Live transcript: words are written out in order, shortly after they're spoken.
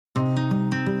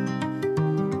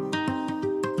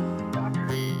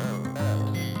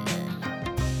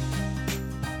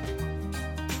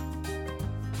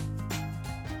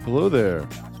Hello there.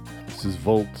 This is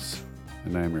Volts,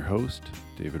 and I am your host,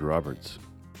 David Roberts.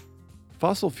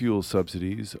 Fossil fuel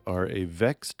subsidies are a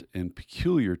vexed and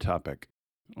peculiar topic.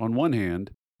 On one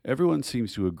hand, everyone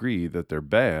seems to agree that they're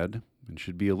bad and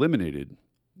should be eliminated.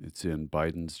 It's in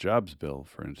Biden's jobs bill,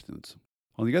 for instance.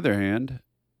 On the other hand,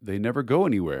 they never go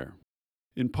anywhere.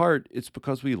 In part, it's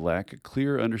because we lack a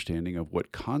clear understanding of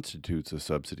what constitutes a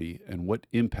subsidy and what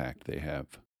impact they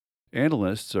have.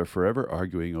 Analysts are forever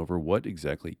arguing over what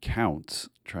exactly counts,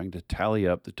 trying to tally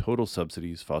up the total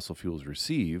subsidies fossil fuels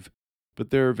receive, but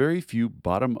there are very few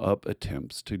bottom-up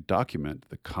attempts to document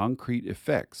the concrete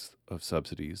effects of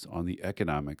subsidies on the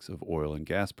economics of oil and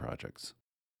gas projects.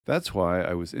 That's why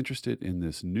I was interested in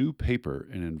this new paper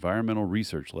in Environmental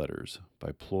Research Letters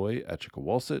by Ploy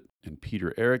Achikowalsit and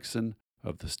Peter Eriksson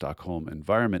of the Stockholm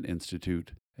Environment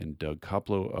Institute and Doug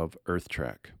Koplow of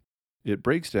EarthTrack. It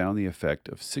breaks down the effect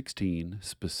of 16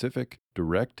 specific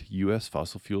direct U.S.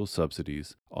 fossil fuel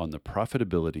subsidies on the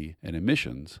profitability and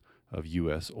emissions of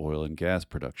U.S. oil and gas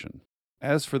production.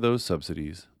 As for those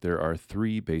subsidies, there are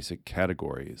three basic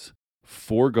categories: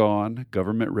 foregone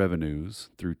government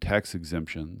revenues through tax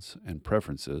exemptions and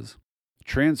preferences,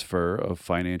 transfer of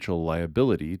financial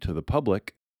liability to the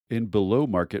public, and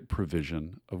below-market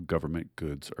provision of government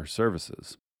goods or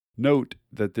services. Note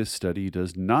that this study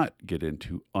does not get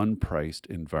into unpriced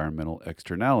environmental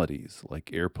externalities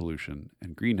like air pollution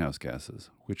and greenhouse gases,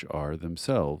 which are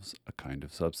themselves a kind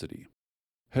of subsidy.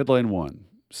 Headline 1.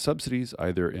 Subsidies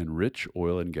either enrich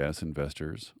oil and gas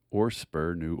investors or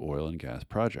spur new oil and gas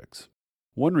projects.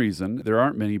 One reason there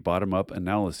aren't many bottom-up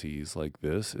analyses like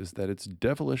this is that it's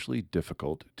devilishly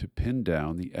difficult to pin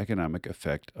down the economic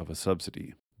effect of a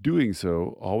subsidy. Doing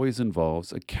so always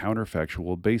involves a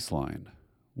counterfactual baseline.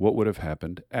 What would have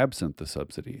happened absent the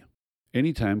subsidy?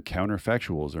 Anytime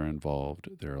counterfactuals are involved,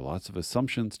 there are lots of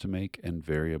assumptions to make and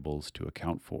variables to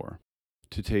account for.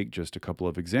 To take just a couple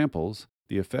of examples,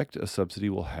 the effect a subsidy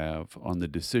will have on the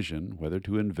decision whether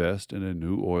to invest in a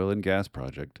new oil and gas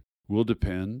project will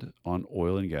depend on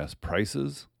oil and gas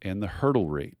prices and the hurdle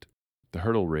rate. The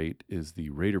hurdle rate is the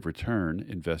rate of return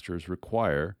investors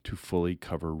require to fully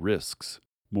cover risks.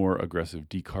 More aggressive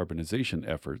decarbonization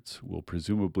efforts will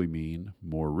presumably mean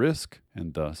more risk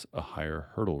and thus a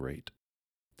higher hurdle rate.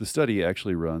 The study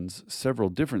actually runs several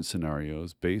different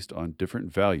scenarios based on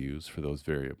different values for those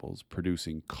variables,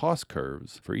 producing cost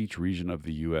curves for each region of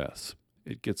the U.S.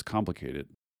 It gets complicated.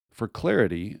 For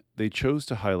clarity, they chose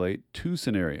to highlight two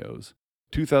scenarios: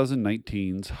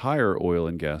 2019's higher oil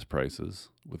and gas prices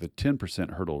with a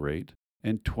 10% hurdle rate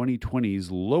and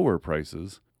 2020's lower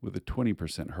prices with a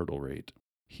 20% hurdle rate.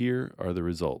 Here are the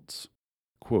results.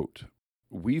 Quote,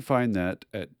 "We find that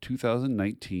at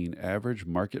 2019 average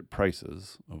market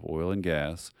prices of oil and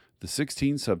gas, the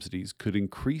 16 subsidies could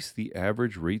increase the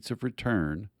average rates of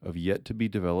return of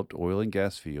yet-to-be-developed oil and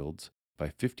gas fields by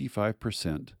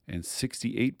 55% and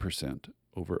 68%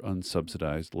 over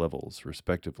unsubsidized levels,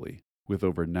 respectively, with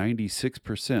over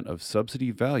 96% of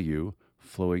subsidy value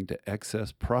flowing to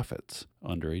excess profits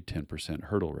under a 10%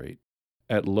 hurdle rate.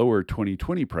 At lower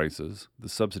 2020 prices, the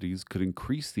subsidies could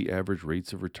increase the average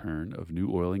rates of return of new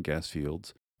oil and gas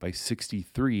fields by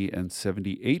 63 and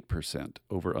 78%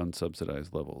 over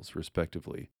unsubsidized levels,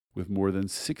 respectively, with more than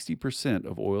 60%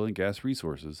 of oil and gas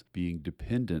resources being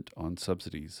dependent on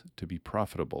subsidies to be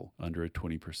profitable under a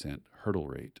 20% hurdle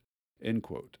rate." End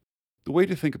quote. The way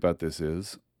to think about this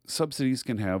is, subsidies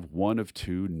can have one of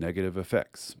two negative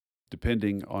effects,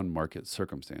 depending on market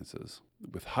circumstances.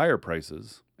 With higher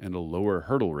prices and a lower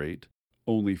hurdle rate,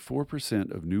 only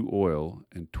 4% of new oil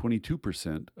and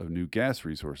 22% of new gas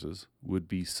resources would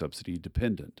be subsidy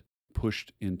dependent,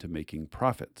 pushed into making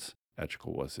profits,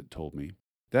 Achikowalsit told me.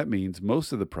 That means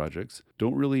most of the projects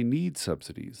don't really need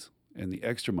subsidies, and the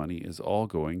extra money is all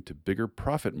going to bigger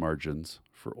profit margins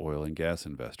for oil and gas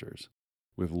investors.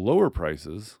 With lower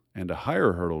prices and a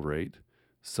higher hurdle rate,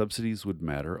 subsidies would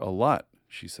matter a lot,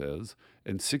 she says,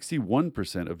 and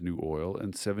 61% of new oil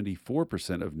and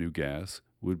 74% of new gas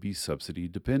would be subsidy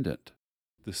dependent.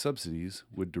 The subsidies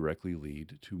would directly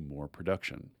lead to more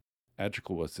production.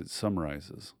 Achikowalsit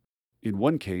summarizes. In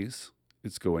one case,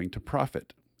 it's going to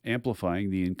profit, amplifying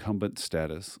the incumbent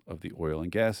status of the oil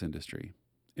and gas industry.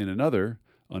 In another,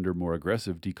 under more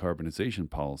aggressive decarbonization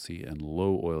policy and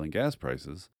low oil and gas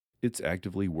prices, it's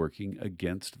actively working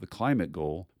against the climate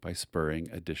goal by spurring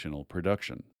additional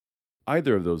production.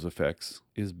 Either of those effects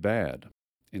is bad.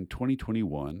 In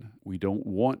 2021, we don't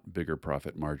want bigger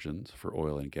profit margins for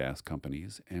oil and gas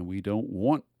companies, and we don't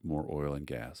want more oil and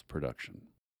gas production.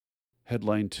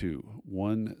 Headline 2,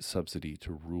 One Subsidy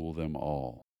to Rule Them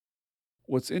All.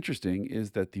 What's interesting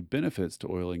is that the benefits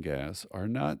to oil and gas are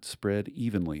not spread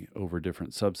evenly over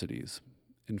different subsidies.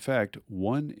 In fact,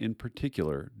 one in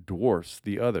particular dwarfs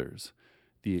the others: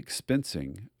 the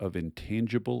expensing of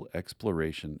intangible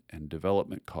exploration and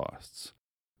development costs.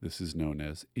 This is known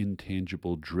as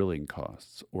intangible drilling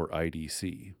costs, or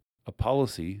IDC, a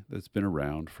policy that's been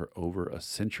around for over a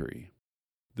century.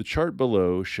 The chart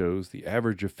below shows the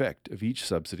average effect of each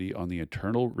subsidy on the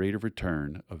internal rate of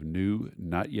return of new,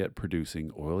 not yet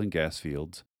producing oil and gas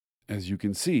fields. As you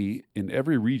can see, in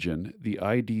every region, the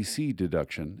IDC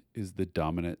deduction is the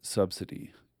dominant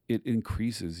subsidy. It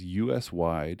increases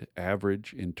U.S.-wide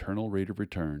average internal rate of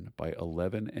return by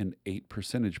 11 and 8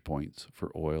 percentage points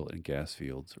for oil and gas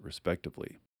fields,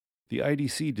 respectively. The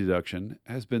IDC deduction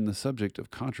has been the subject of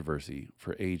controversy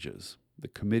for ages. The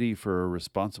Committee for a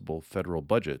Responsible Federal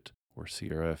Budget, or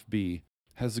CRFB,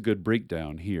 has a good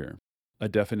breakdown here. A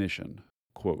definition,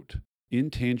 quote,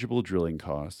 "Intangible drilling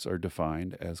costs are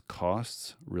defined as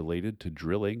costs related to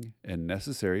drilling and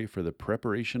necessary for the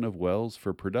preparation of wells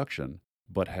for production,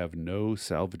 but have no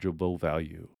salvageable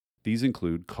value. These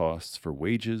include costs for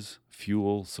wages,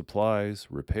 fuel, supplies,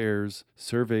 repairs,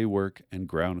 survey work, and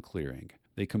ground clearing.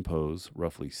 They compose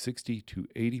roughly 60 to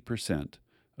 80%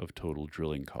 of total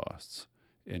drilling costs."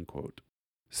 End quote.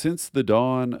 Since the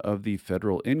dawn of the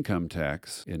federal income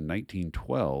tax in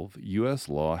 1912, U.S.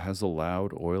 law has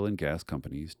allowed oil and gas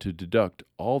companies to deduct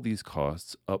all these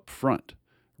costs up front,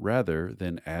 rather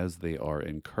than as they are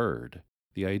incurred.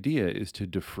 The idea is to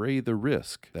defray the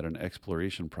risk that an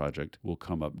exploration project will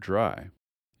come up dry.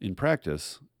 In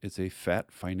practice, it's a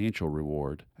fat financial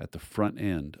reward at the front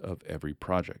end of every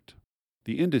project.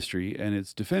 The industry and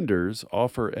its defenders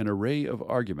offer an array of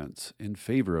arguments in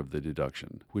favor of the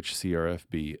deduction, which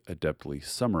CRFB adeptly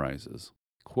summarizes.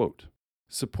 Quote,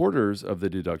 "Supporters of the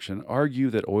deduction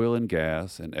argue that oil and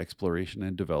gas and exploration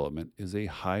and development is a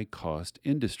high-cost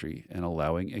industry, and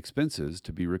allowing expenses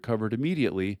to be recovered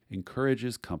immediately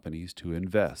encourages companies to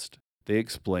invest. They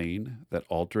explain that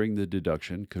altering the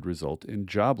deduction could result in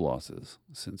job losses,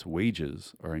 since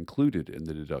wages are included in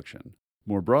the deduction.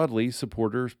 More broadly,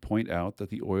 supporters point out that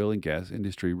the oil and gas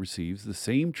industry receives the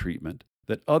same treatment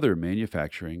that other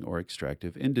manufacturing or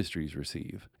extractive industries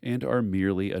receive, and are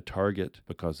merely a target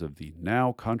because of the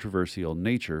now controversial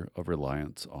nature of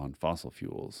reliance on fossil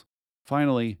fuels.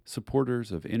 Finally,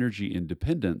 supporters of energy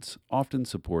independence often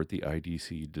support the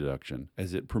IDC deduction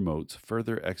as it promotes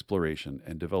further exploration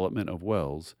and development of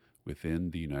wells within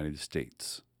the United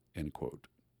States." End quote.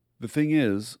 The thing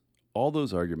is, all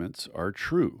those arguments are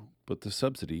true, but the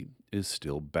subsidy is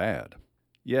still bad.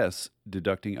 Yes,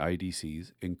 deducting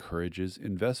IDCs encourages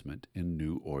investment in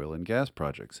new oil and gas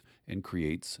projects and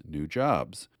creates new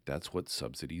jobs. That's what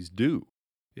subsidies do.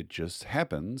 It just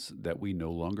happens that we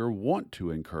no longer want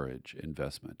to encourage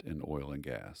investment in oil and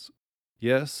gas.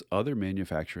 Yes, other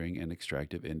manufacturing and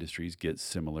extractive industries get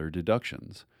similar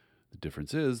deductions. The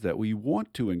difference is that we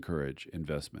want to encourage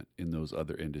investment in those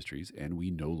other industries, and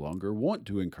we no longer want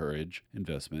to encourage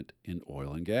investment in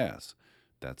oil and gas.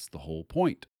 That's the whole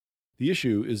point. The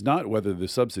issue is not whether the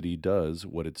subsidy does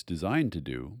what it's designed to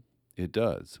do. It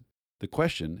does. The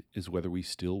question is whether we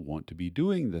still want to be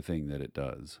doing the thing that it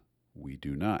does. We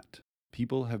do not.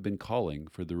 People have been calling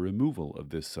for the removal of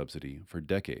this subsidy for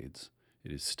decades.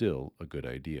 It is still a good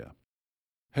idea.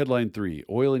 Headline 3.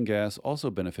 Oil and gas also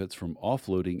benefits from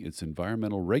offloading its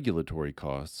environmental regulatory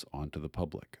costs onto the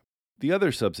public. The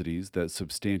other subsidies that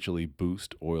substantially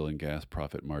boost oil and gas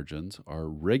profit margins are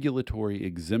regulatory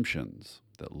exemptions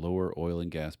that lower oil and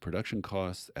gas production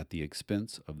costs at the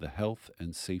expense of the health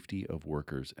and safety of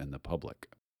workers and the public.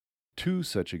 Two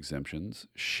such exemptions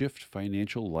shift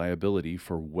financial liability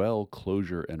for well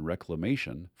closure and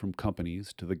reclamation from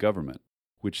companies to the government,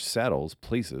 which saddles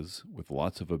places with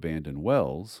lots of abandoned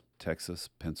wells, Texas,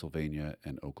 Pennsylvania,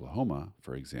 and Oklahoma,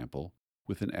 for example,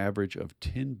 with an average of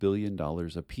 $10 billion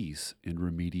apiece in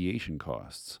remediation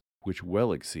costs, which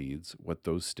well exceeds what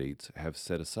those states have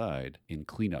set aside in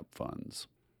cleanup funds.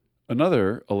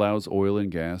 Another allows oil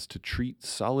and gas to treat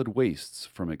solid wastes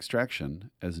from extraction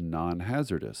as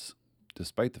non-hazardous,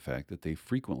 despite the fact that they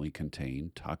frequently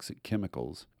contain toxic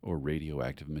chemicals or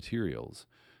radioactive materials.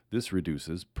 This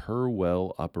reduces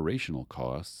per-well operational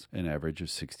costs an average of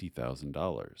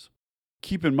 $60,000.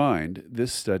 Keep in mind,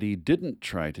 this study didn't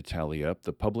try to tally up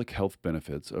the public health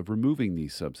benefits of removing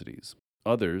these subsidies.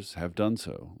 Others have done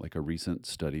so, like a recent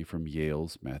study from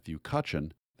Yale's Matthew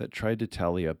Kotchen that tried to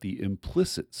tally up the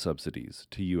implicit subsidies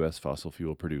to U.S. fossil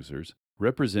fuel producers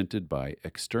represented by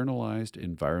externalized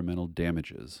environmental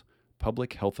damages,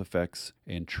 public health effects,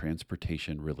 and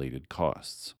transportation-related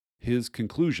costs. His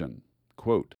conclusion,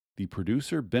 quote, The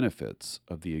producer benefits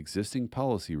of the existing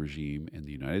policy regime in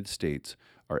the United States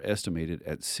are estimated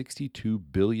at $62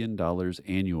 billion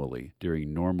annually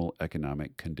during normal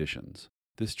economic conditions.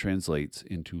 This translates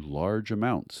into large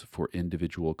amounts for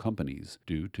individual companies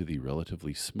due to the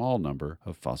relatively small number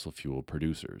of fossil fuel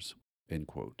producers. End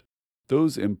quote.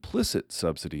 Those implicit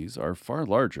subsidies are far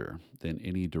larger than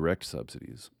any direct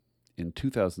subsidies. In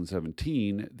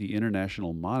 2017, the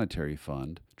International Monetary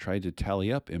Fund tried to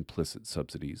tally up implicit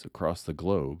subsidies across the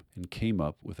globe and came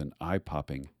up with an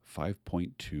eye-popping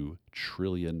 $5.2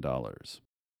 trillion.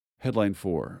 Headline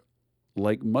 4.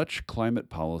 Like much climate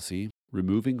policy,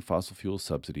 removing fossil fuel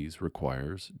subsidies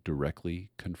requires directly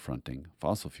confronting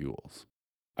fossil fuels.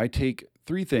 I take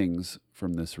 3 things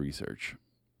from this research.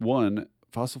 1.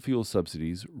 Fossil fuel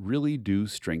subsidies really do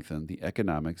strengthen the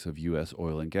economics of U.S.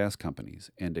 oil and gas companies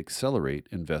and accelerate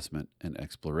investment and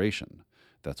exploration.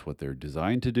 That's what they're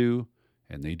designed to do,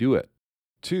 and they do it.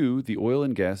 2, the oil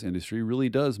and gas industry really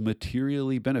does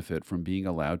materially benefit from being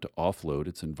allowed to offload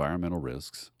its environmental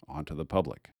risks onto the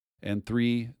public. And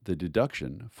 3, the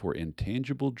deduction for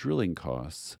intangible drilling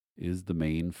costs is the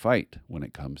main fight when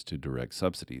it comes to direct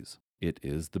subsidies. It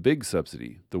is the big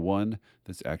subsidy, the one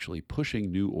that's actually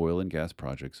pushing new oil and gas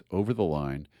projects over the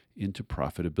line into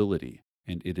profitability,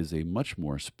 and it is a much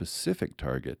more specific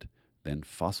target than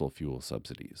fossil fuel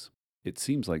subsidies. It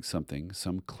seems like something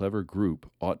some clever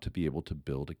group ought to be able to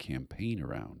build a campaign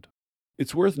around.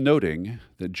 It's worth noting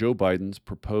that Joe Biden's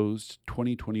proposed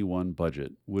 2021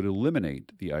 budget would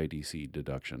eliminate the IDC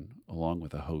deduction along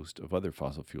with a host of other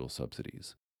fossil fuel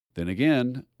subsidies. Then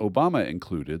again, Obama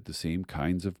included the same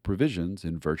kinds of provisions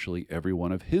in virtually every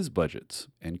one of his budgets,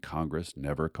 and Congress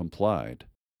never complied.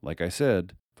 Like I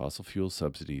said, fossil fuel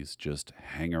subsidies just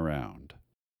hang around.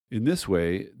 In this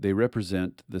way, they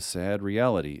represent the sad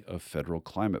reality of federal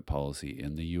climate policy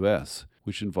in the U.S.,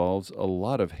 which involves a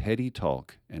lot of heady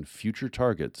talk and future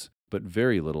targets, but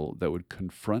very little that would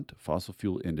confront fossil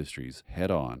fuel industries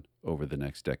head-on over the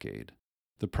next decade.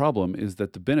 The problem is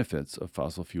that the benefits of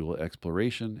fossil fuel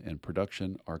exploration and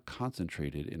production are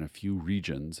concentrated in a few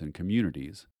regions and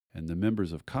communities, and the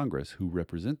members of Congress who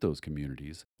represent those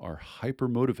communities are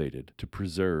hyper-motivated to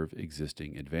preserve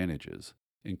existing advantages.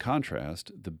 In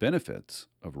contrast, the benefits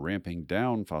of ramping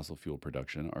down fossil fuel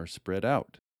production are spread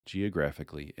out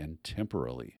geographically and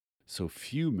temporally, so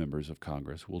few members of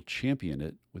Congress will champion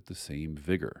it with the same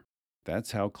vigor.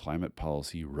 That's how climate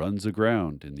policy runs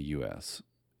aground in the U.S.,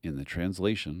 in the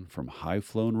translation from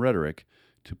high-flown rhetoric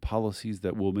to policies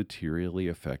that will materially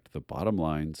affect the bottom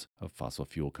lines of fossil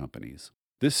fuel companies.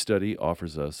 This study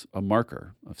offers us a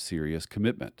marker of serious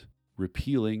commitment,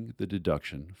 repealing the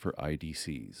deduction for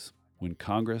IDCs. When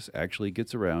Congress actually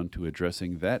gets around to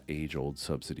addressing that age-old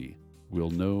subsidy,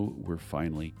 we'll know we're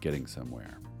finally getting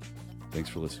somewhere. Thanks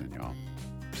for listening, y'all.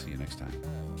 See you next time.